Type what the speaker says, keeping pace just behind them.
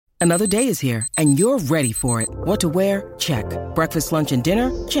Another day is here, and you're ready for it. What to wear? Check. Breakfast, lunch, and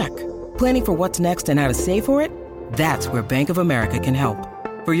dinner? Check. Planning for what's next and how to save for it? That's where Bank of America can help.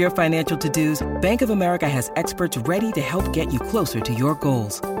 For your financial to-dos, Bank of America has experts ready to help get you closer to your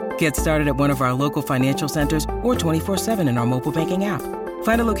goals. Get started at one of our local financial centers or 24/7 in our mobile banking app.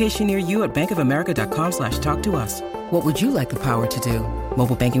 Find a location near you at bankofamerica.com/talktous. What would you like the power to do?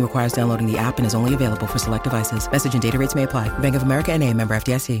 Mobile banking requires downloading the app and is only available for select devices. Message and data rates may apply. Bank of America N.A., member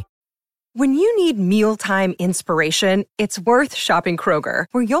FDIC. When you need mealtime inspiration, it's worth shopping Kroger,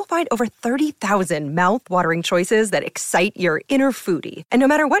 where you'll find over 30,000 mouth-watering choices that excite your inner foodie. And no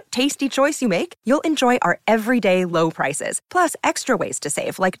matter what tasty choice you make, you'll enjoy our everyday low prices, plus extra ways to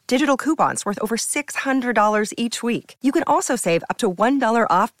save, like digital coupons worth over $600 each week. You can also save up to $1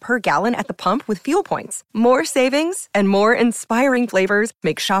 off per gallon at the pump with fuel points. More savings and more inspiring flavors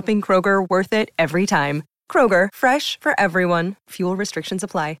make shopping Kroger worth it every time. Kroger, fresh for everyone. Fuel restrictions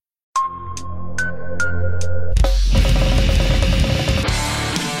apply.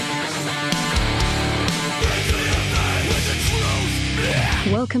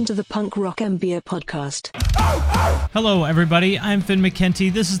 Welcome to the Punk Rock NBA podcast. Hello, everybody. I'm Finn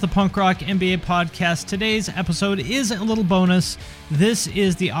McKenty. This is the Punk Rock NBA podcast. Today's episode is a little bonus. This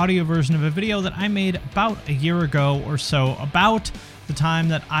is the audio version of a video that I made about a year ago or so about the time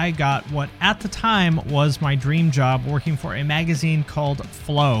that I got what at the time was my dream job, working for a magazine called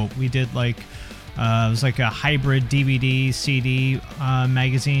Flow. We did it was like a hybrid DVD, CD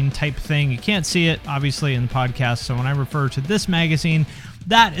magazine type thing. You can't see it, obviously, in the podcast. So when I refer to this magazine,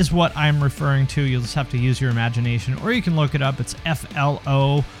 that is what I'm referring to. You'll just have to use your imagination, or you can look it up. It's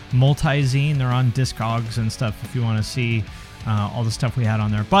FLO Multizine. They're on Discogs and stuff if you want to see all the stuff we had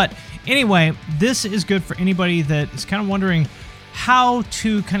on there. But anyway, this is good for anybody that is kind of wondering how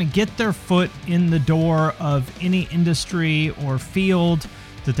to kind of get their foot in the door of any industry or field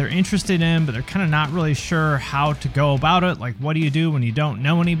that they're interested in, but they're kind of not really sure how to go about it. Like, what do you do when you don't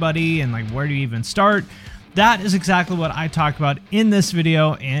know anybody, and like, where do you even start? That is exactly what I talked about in this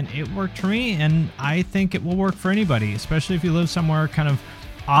video, and it worked for me, and I think it will work for anybody, especially if you live somewhere kind of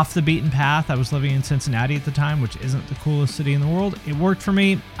off the beaten path. I was living in Cincinnati at the time, which isn't the coolest city in the world. It worked for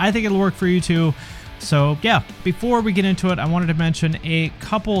me. I think it'll work for you too. So yeah, before we get into it, I wanted to mention a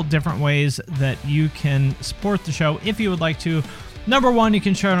couple different ways that you can support the show if you would like to. Number one, you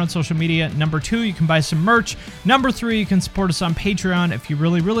can share it on social media. Number two, you can buy some merch. Number three, you can support us on Patreon if you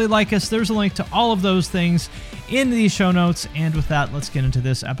really, really like us. There's a link to all of those things in the show notes. And with that, let's get into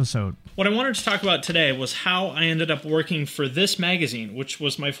this episode. What I wanted to talk about today was how I ended up working for this magazine, which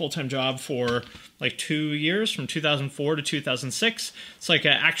was my full-time job for like 2 years, from 2004 to 2006. It's like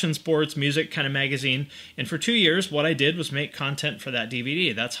an action, sports, music kind of magazine. And for 2 years, what I did was make content for that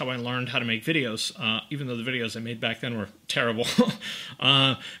DVD. That's how I learned how to make videos, even though the videos I made back then were terrible.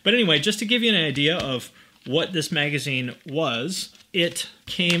 But anyway, just to give you an idea of what this magazine was, it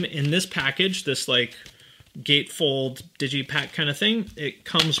came in this package, this like gatefold digipack kind of thing. It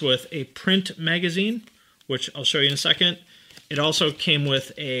comes with a print magazine, which I'll show you in a second. It also came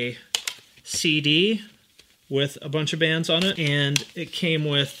with a CD with a bunch of bands on it, and it came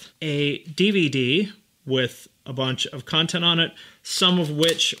with a DVD with a bunch of content on it, some of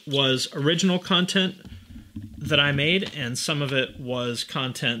which was original content that I made, and some of it was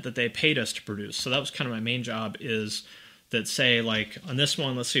content that they paid us to produce. So that was kind of my main job, is that, say, like on this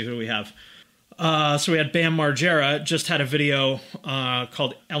one, let's see, who do we have? So we had Bam Margera just had a video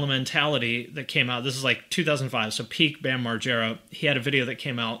called Elementality that came out. This is like 2005, so peak Bam Margera. He had a video that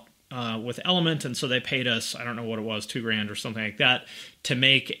came out with Element, and so they paid us, I don't know what it was, $2,000 or something like that, to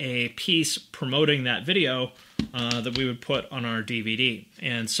make a piece promoting that video that we would put on our DVD.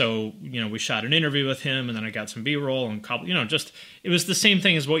 And so, we shot an interview with him, and then I got some B-roll and just, it was the same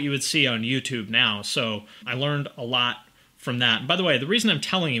thing as what you would see on YouTube now. So I learned a lot from that. And by the way, the reason I'm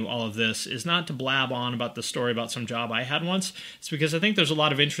telling you all of this is not to blab on about the story about some job I had once. It's because I think there's a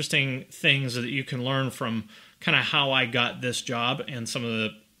lot of interesting things that you can learn from kind of how I got this job and some of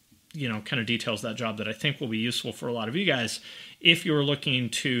the, kind of details of that job that I think will be useful for a lot of you guys if you're looking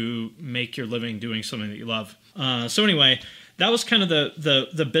to make your living doing something that you love. So anyway, that was kind of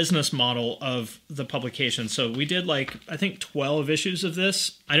the business model of the publication. So we did I think 12 issues of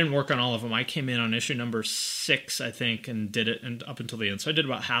this. I didn't work on all of them. I came in on issue number 6, I think, and did it and up until the end. So I did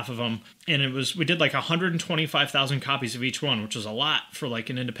about half of them. And we did 125,000 copies of each one, which is a lot for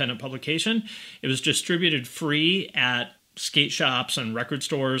an independent publication. It was distributed free at skate shops and record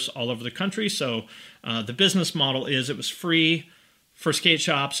stores all over the country. So the business model is it was free for skate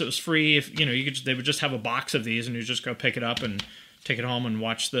shops. It was free if they would just have a box of these and you just go pick it up and take it home and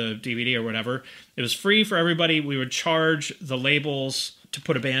watch the DVD or whatever. It was free for everybody. We would charge the labels to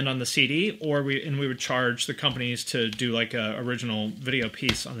put a band on the CD, or we would charge the companies to do like a original video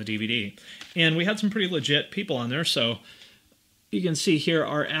piece on the DVD. And we had some pretty legit people on there. So you can see here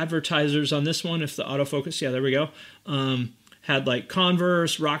our advertisers on this one. If the autofocus, yeah, there we go. Had like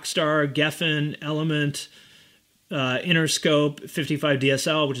Converse, Rockstar, Geffen, Element, Interscope, 55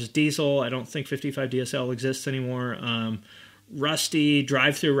 DSL, which is Diesel. I don't think 55 DSL exists anymore. Rusty,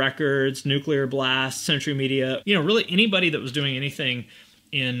 Drive-Thru Records, Nuclear Blast, Century Media. Really anybody that was doing anything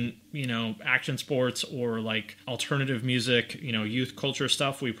in, action sports or like alternative music, youth culture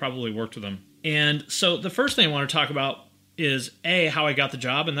stuff, we probably worked with them. And so the first thing I want to talk about is how I got the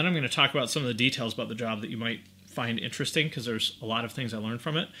job, and then I'm going to talk about some of the details about the job that you might find interesting, because there's a lot of things I learned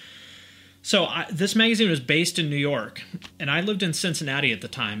from it. So this magazine was based in New York, and I lived in Cincinnati at the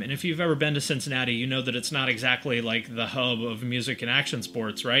time. And if you've ever been to Cincinnati, you know that it's not exactly like the hub of music and action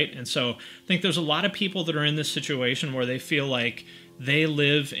sports, right? And so I think there's a lot of people that are in this situation where they feel like they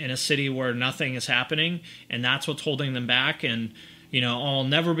live in a city where nothing is happening, and that's what's holding them back. And, I'll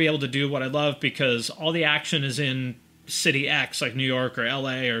never be able to do what I love because all the action is in city X, like New York or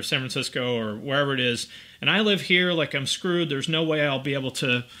LA or San Francisco or wherever it is. And I live here, like I'm screwed. There's no way I'll be able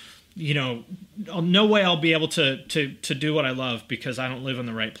to no way I'll be able to do what I love because I don't live in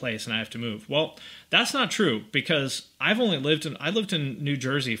the right place and I have to move. Well, that's not true, because I lived in New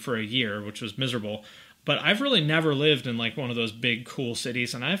Jersey for a year, which was miserable, but I've really never lived in like one of those big cool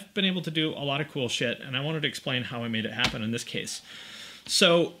cities, and I've been able to do a lot of cool shit, and I wanted to explain how I made it happen in this case.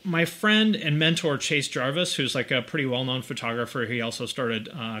 So my friend and mentor, Chase Jarvis, who's like a pretty well-known photographer, he also started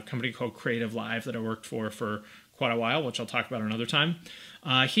a company called Creative Live that I worked for quite a while, which I'll talk about another time.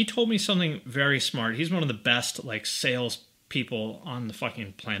 He told me something very smart. He's one of the best like sales people on the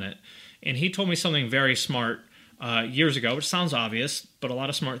fucking planet. And he told me something very smart years ago, which sounds obvious, but a lot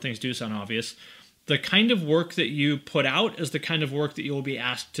of smart things do sound obvious. The kind of work that you put out is the kind of work that you will be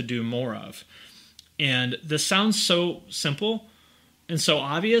asked to do more of. And this sounds so simple and so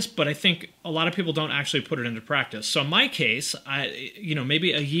obvious, but I think a lot of people don't actually put it into practice. So in my case,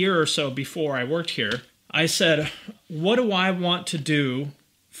 maybe a year or so before I worked here, I said, what do I want to do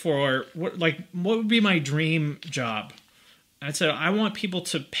what would be my dream job? I said, I want people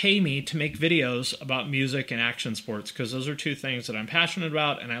to pay me to make videos about music and action sports, because those are two things that I'm passionate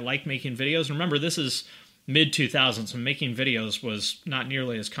about, and I like making videos. And remember, this is mid-2000s, and making videos was not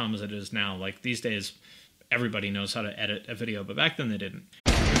nearly as common as it is now. Like these days, everybody knows how to edit a video, but back then they didn't.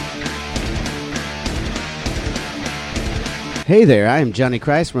 Hey there, I am Johnny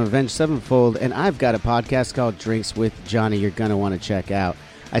Christ from Avenged Sevenfold, and I've got a podcast called Drinks with Johnny you're going to want to check out.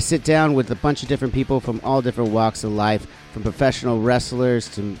 I sit down with a bunch of different people from all different walks of life, from professional wrestlers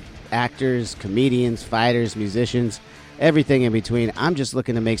to actors, comedians, fighters, musicians, everything in between. I'm just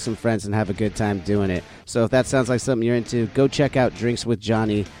looking to make some friends and have a good time doing it. So if that sounds like something you're into, go check out Drinks with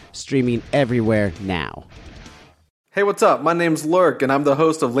Johnny, streaming everywhere now. Hey, what's up? My name's Lurk, and I'm the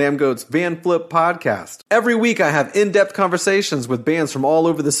host of Lambgoat's Van Flip podcast. Every week I have in-depth conversations with bands from all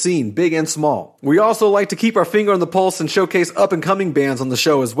over the scene, big and small. We also like to keep our finger on the pulse and showcase up-and-coming bands on the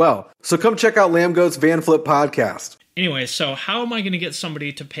show as well. So come check out Lambgoat's Van Flip podcast. Anyway, so how am I going to get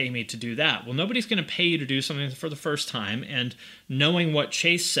somebody to pay me to do that? Well, nobody's going to pay you to do something for the first time, and knowing what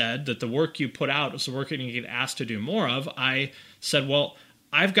Chase said, that the work you put out is the work you're going to get asked to do more of, I said, well,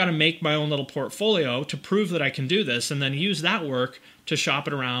 I've got to make my own little portfolio to prove that I can do this, and then use that work to shop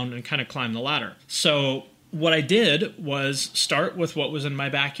it around and kind of climb the ladder. So what I did was start with what was in my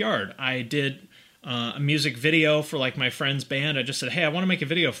backyard. I did a music video for like my friend's band. I just said, hey, I want to make a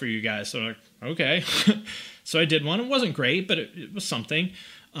video for you guys. So I'm like, okay. So I did one. It wasn't great, but it was something.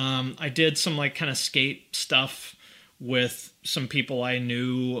 I did some like kind of skate stuff with some people I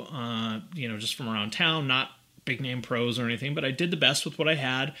knew, just from around town, not big name pros or anything, but I did the best with what I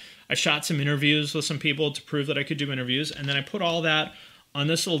had. I shot some interviews with some people to prove that I could do interviews, and then I put all that on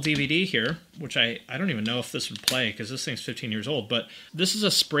this little DVD here, which I don't even know if this would play because this thing's 15 years old, but this is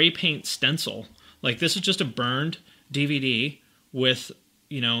a spray paint stencil. Like this is just a burned DVD with,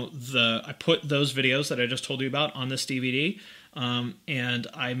 I put those videos that I just told you about on this DVD. And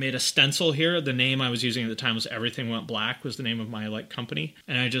I made a stencil here. The name I was using at the time was Everything Went Black, was the name of my company.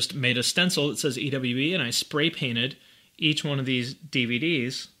 And I just made a stencil that says EWB, and I spray painted each one of these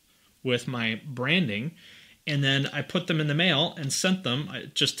DVDs with my branding. And then I put them in the mail and sent them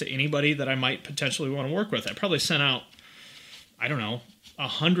just to anybody that I might potentially want to work with. I probably sent out,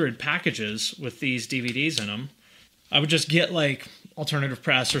 100 packages with these DVDs in them. I would just get like Alternative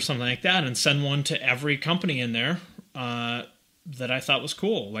Press or something like that and send one to every company in there. that I thought was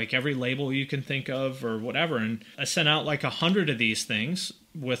cool, like every label you can think of or whatever. And I sent out like 100 of these things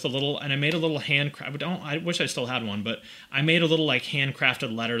with a little, and I made a little I wish I still had one, but I made a little like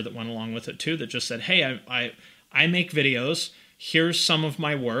handcrafted letter that went along with it too, that just said, hey, I make videos. Here's some of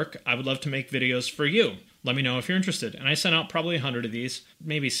my work. I would love to make videos for you. Let me know if you're interested. And I sent out probably 100 of these,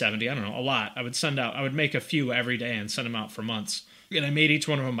 maybe 70, I don't know, a lot. I would make a few every day and send them out for months. And I made each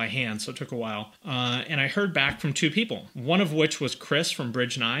one of them by hand, so it took a while. And I heard back from 2 people, one of which was Chris from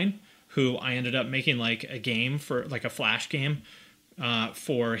Bridge 9, who I ended up making like a game for, like a Flash game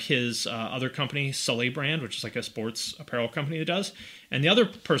for his other company, Sully Brand, which is like a sports apparel company that does. And the other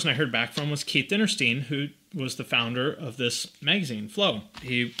person I heard back from was Keith Dinnerstein, who was the founder of this magazine, Flow.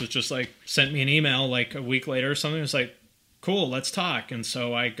 He was just like, sent me an email like a week later or something. It was like, cool, let's talk. And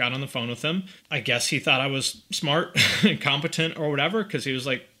so I got on the phone with him. I guess he thought I was smart and competent or whatever, because he was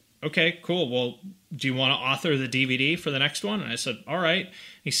like, okay, cool. Well, do you want to author the DVD for the next one? And I said, all right.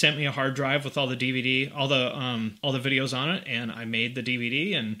 He sent me a hard drive with all the DVD, all the videos on it, and I made the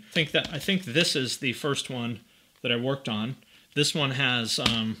DVD. And I think this is the first one that I worked on. This one has,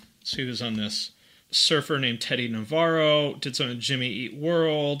 let's see who's on this. Surfer named Teddy Navarro, did some Jimmy Eat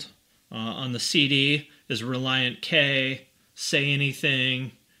World. On the CD is Reliant K, Say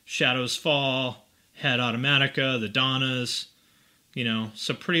Anything, Shadows Fall, Head Automatica, The Donnas,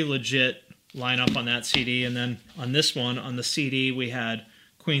 so pretty legit lineup on that CD. And then on this one, on the CD, we had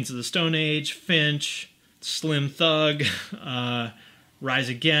Queens of the Stone Age, Finch, Slim Thug, Rise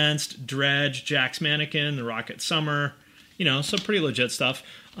Against, Dredge, Jack's Mannequin, The Rocket Summer, so pretty legit stuff.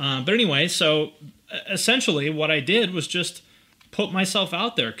 But anyway, so essentially what I did was just put myself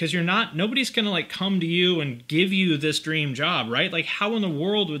out there, because nobody's going to like come to you and give you this dream job, right? Like, how in the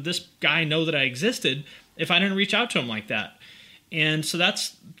world would this guy know that I existed if I didn't reach out to him like that? And so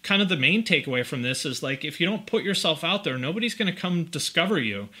that's kind of the main takeaway from this, is like, if you don't put yourself out there, nobody's going to come discover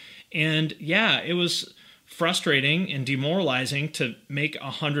you. And yeah, it was frustrating and demoralizing to make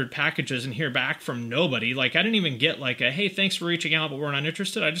 100 packages and hear back from nobody. Like, I didn't even get like a, hey, thanks for reaching out, but we're not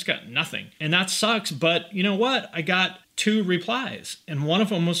interested. I just got nothing. And that sucks. But you know what? I got 2 replies. And one of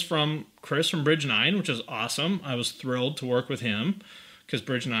them was from Chris from Bridge 9, which is awesome. I was thrilled to work with him because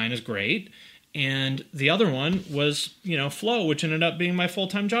Bridge 9 is great. And the other one was, Flow, which ended up being my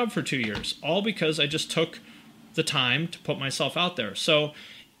full-time job for 2 years, all because I just took the time to put myself out there. So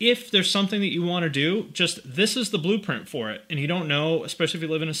if there's something that you want to do, this is the blueprint for it. And you don't know, especially if you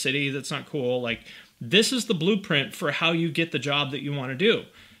live in a city that's not cool, like, this is the blueprint for how you get the job that you want to do.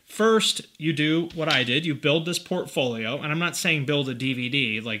 First, you do what I did. You build this portfolio. And I'm not saying build a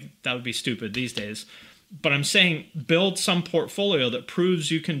DVD, like that would be stupid these days. But I'm saying build some portfolio that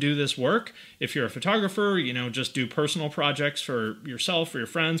proves you can do this work. If you're a photographer, just do personal projects for yourself, for your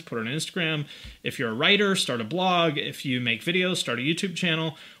friends, put it on Instagram. If you're a writer, start a blog. If you make videos, start a YouTube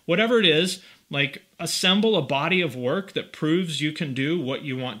channel. Whatever it is, like, assemble a body of work that proves you can do what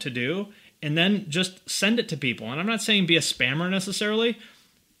you want to do, and then just send it to people. And I'm not saying be a spammer necessarily,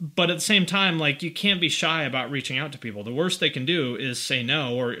 but at the same time, like, you can't be shy about reaching out to people. The worst they can do is say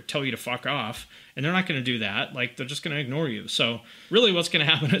no or tell you to fuck off. And they're not going to do that. Like, they're just going to ignore you. So really what's going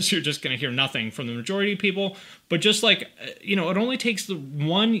to happen is you're just going to hear nothing from the majority of people. But just like, it only takes the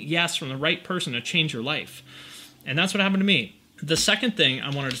one yes from the right person to change your life. And that's what happened to me. The second thing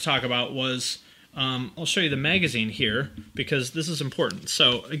I wanted to talk about was, I'll show you the magazine here because this is important.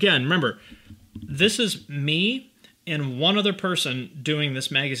 So again, remember, this is me and one other person doing this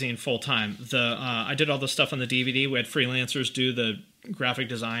magazine full time. I did all the stuff on the DVD. We had freelancers do the graphic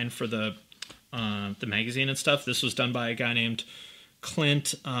design for the magazine and stuff. This was done by a guy named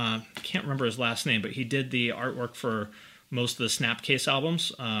Clint. I can't remember his last name, but he did the artwork for most of the Snapcase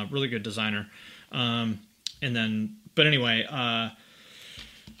albums. Really good designer. But anyway,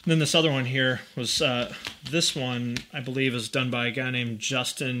 then this other one here was, this one I believe is done by a guy named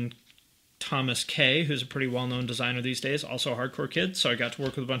Justin Thomas K, who's a pretty well-known designer these days, also a hardcore kid. So I got to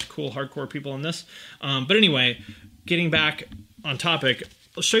work with a bunch of cool hardcore people on this. But anyway, getting back on topic,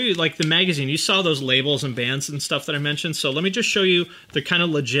 I'll show you like the magazine. You saw those labels and bands and stuff that I mentioned. So let me just show you the kind of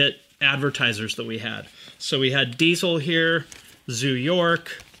legit advertisers that we had. So we had Diesel here, Zoo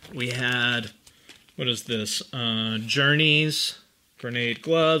York. We had, what is this? Journeys, Grenade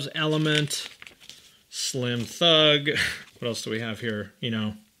Gloves, Element, Slim Thug. What else do we have here?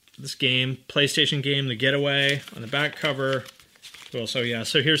 This game, PlayStation game, The Getaway on the back cover. Well, so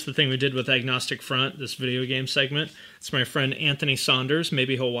here's the thing we did with Agnostic Front, this video game segment. It's my friend Anthony Saunders.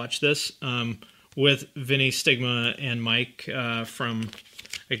 Maybe he'll watch this with Vinny Stigma and Mike from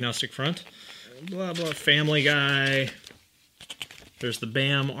Agnostic Front. Blah, blah, Family Guy. There's the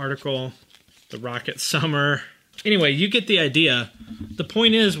BAM article, The Rocket Summer, Anyway, you get the idea. The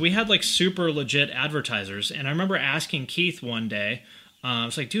point is, we had like super legit advertisers, and I remember asking Keith one day, I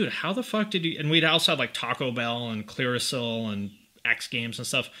was like, dude, how the fuck did you... And we'd also had like Taco Bell and Clearasil and X Games and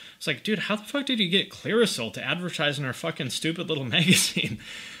stuff. It's like, dude, how the fuck did you get Clearasil to advertise in our fucking stupid little magazine?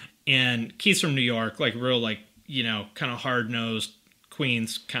 And Keith's from New York, like real, like, you know, kind of hard-nosed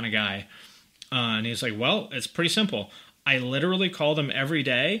Queens kind of guy. And he's like, well, it's pretty simple. I literally call them every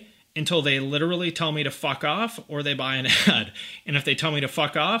day until they literally tell me to fuck off or they buy an ad. And if they tell me to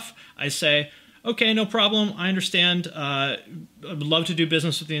fuck off, I say, okay, no problem. I understand. I'd love to do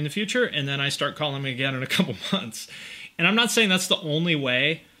business with you in the future. And then I start calling them again in a couple months. And I'm not saying that's the only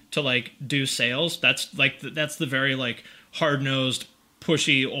way to like do sales. That's like, that's the very like hard-nosed,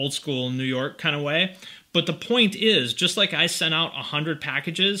 pushy, old school New York kind of way. But the point is, just like I sent out 100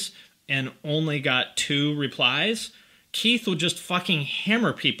 packages and only got 2 replies, Keith would just fucking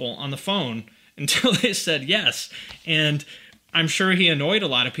hammer people on the phone until they said yes. And I'm sure he annoyed a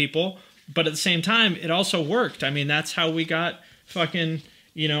lot of people, but at the same time, it also worked. I mean, that's how we got fucking,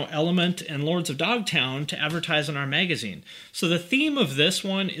 you know, Element and Lords of Dogtown to advertise in our magazine. So the theme of this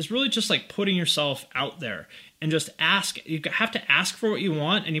one is really just like putting yourself out there and just ask. You have to ask for what you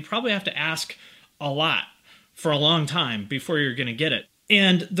want, and you probably have to ask a lot for a long time before you're going to get it.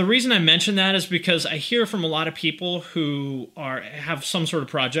 And the reason I mention that is because I hear from a lot of people who have some sort of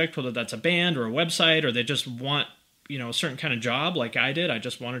project, whether that's a band or a website, or they just want, you know, a certain kind of job like I did. I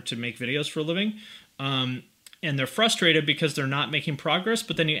just wanted to make videos for a living. And they're frustrated because they're not making progress,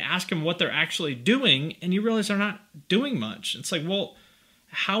 but then you ask them what they're actually doing and you realize they're not doing much. It's like, well,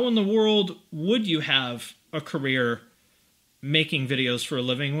 how in the world would you have a career making videos for a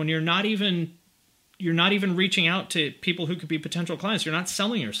living when you're not even reaching out to people who could be potential clients? You're not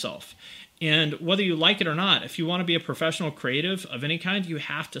selling yourself. And whether you like it or not, if you want to be a professional creative of any kind, you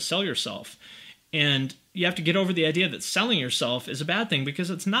have to sell yourself. And you have to get over the idea that selling yourself is a bad thing, because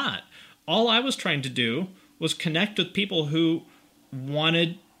it's not. All I was trying to do was connect with people who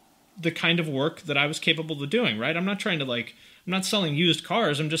wanted the kind of work that I was capable of doing, right? I'm not selling used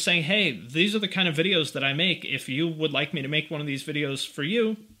cars. I'm just saying, hey, these are the kind of videos that I make. If you would like me to make one of these videos for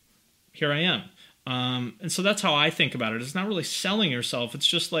you, here I am. And so that's how I think about it. It's not really selling yourself. It's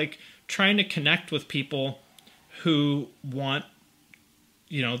just like trying to connect with people who want,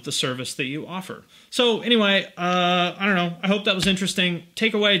 you know, the service that you offer. So anyway, I don't know. I hope that was interesting.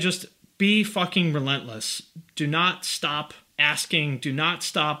 Takeaway, just be fucking relentless. Do not stop asking. Do not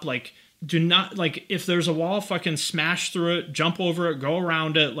stop. If there's a wall, fucking smash through it, jump over it, go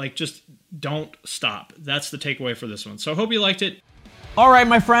around it. Like, just don't stop. That's the takeaway for this one. So I hope you liked it. All right,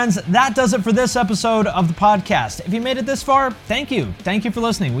 my friends, that does it for this episode of the podcast. If you made it this far, thank you. Thank you for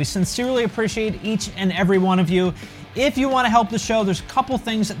listening. We sincerely appreciate each and every one of you. If you want to help the show, there's a couple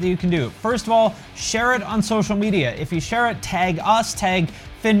things that you can do. First of all, share it on social media. If you share it, tag us, tag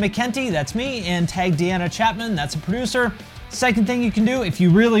Finn McKenty, that's me, and tag Deanna Chapman, that's a producer. Second thing you can do, if you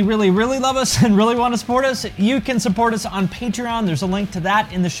really, really, really love us and really want to support us, you can support us on Patreon. There's a link to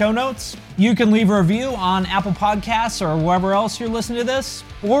that in the show notes. You can leave a review on Apple Podcasts or wherever else you're listening to this,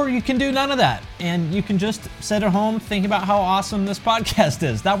 or you can do none of that. And you can just sit at home thinking about how awesome this podcast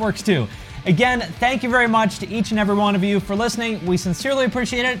is. That works too. Again, thank you very much to each and every one of you for listening. We sincerely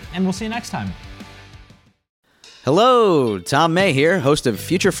appreciate it, and we'll see you next time. Hello, Tom May here, host of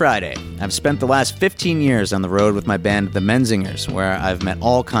Future Friday. I've spent the last 15 years on the road with my band, The Menzingers, where I've met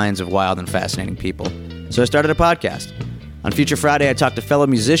all kinds of wild and fascinating people. So I started a podcast. On Future Friday, I talk to fellow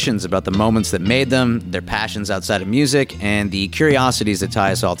musicians about the moments that made them, their passions outside of music, and the curiosities that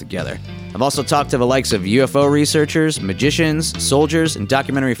tie us all together. I've also talked to the likes of UFO researchers, magicians, soldiers, and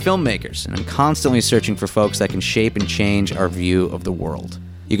documentary filmmakers, and I'm constantly searching for folks that can shape and change our view of the world.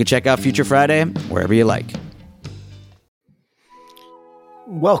 You can check out Future Friday wherever you like.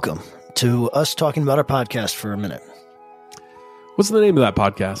 Welcome to us talking about our podcast for a minute. What's the name of that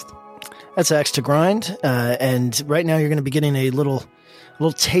podcast? That's Axe to Grind, and right now you're going to be getting a little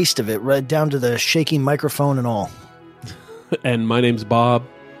taste of it, right down to the shaky microphone and all. And my name's Bob.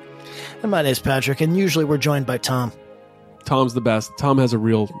 And my name's Patrick, and usually we're joined by Tom. Tom's the best. Tom has a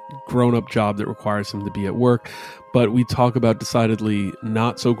real grown-up job that requires him to be at work, but we talk about decidedly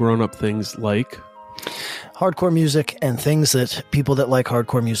not so grown-up things like hardcore music and things that people that like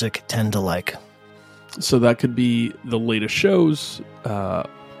hardcore music tend to like. So that could be the latest shows,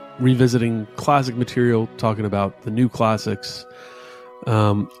 revisiting classic material, talking about the new classics,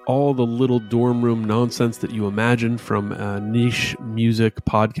 all the little dorm room nonsense that you imagine from niche music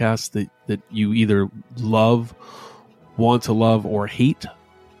podcasts that you either love, want to love, or hate.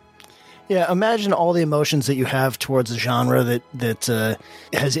 Yeah, imagine all the emotions that you have towards a genre that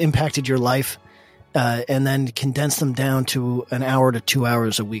has impacted your life, and then condense them down to an hour to 2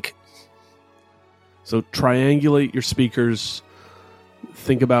 hours a week. So triangulate your speakers.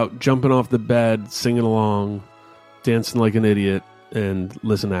 Think about jumping off the bed, singing along, dancing like an idiot, and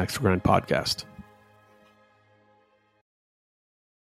listen to Axe to Grind podcast.